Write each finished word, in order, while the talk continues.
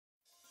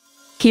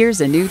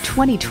Here's a new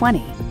 2020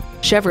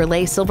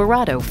 Chevrolet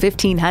Silverado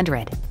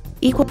 1500.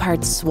 Equal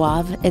parts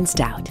suave and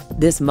stout,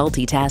 this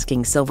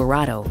multitasking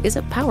Silverado is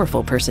a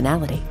powerful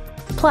personality.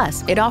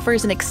 Plus, it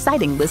offers an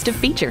exciting list of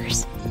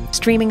features: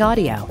 streaming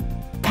audio,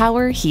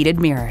 power heated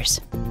mirrors,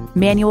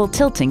 manual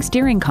tilting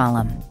steering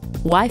column,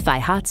 Wi-Fi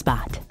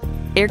hotspot,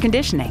 air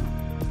conditioning,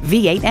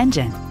 V8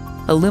 engine,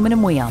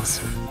 aluminum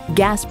wheels,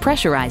 gas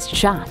pressurized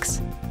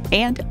shocks,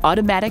 and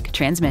automatic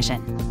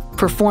transmission.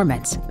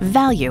 Performance,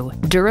 value,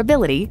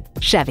 durability,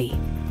 Chevy.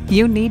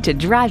 You need to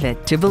drive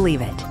it to believe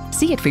it.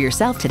 See it for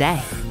yourself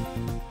today.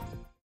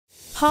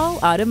 Hall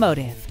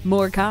Automotive,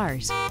 more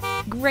cars,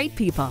 great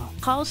people.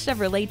 Hall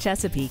Chevrolet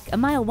Chesapeake, a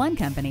MileOne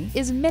company,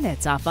 is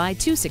minutes off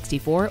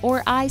I-264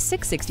 or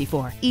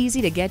I-664.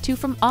 Easy to get to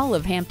from all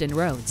of Hampton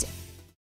roads.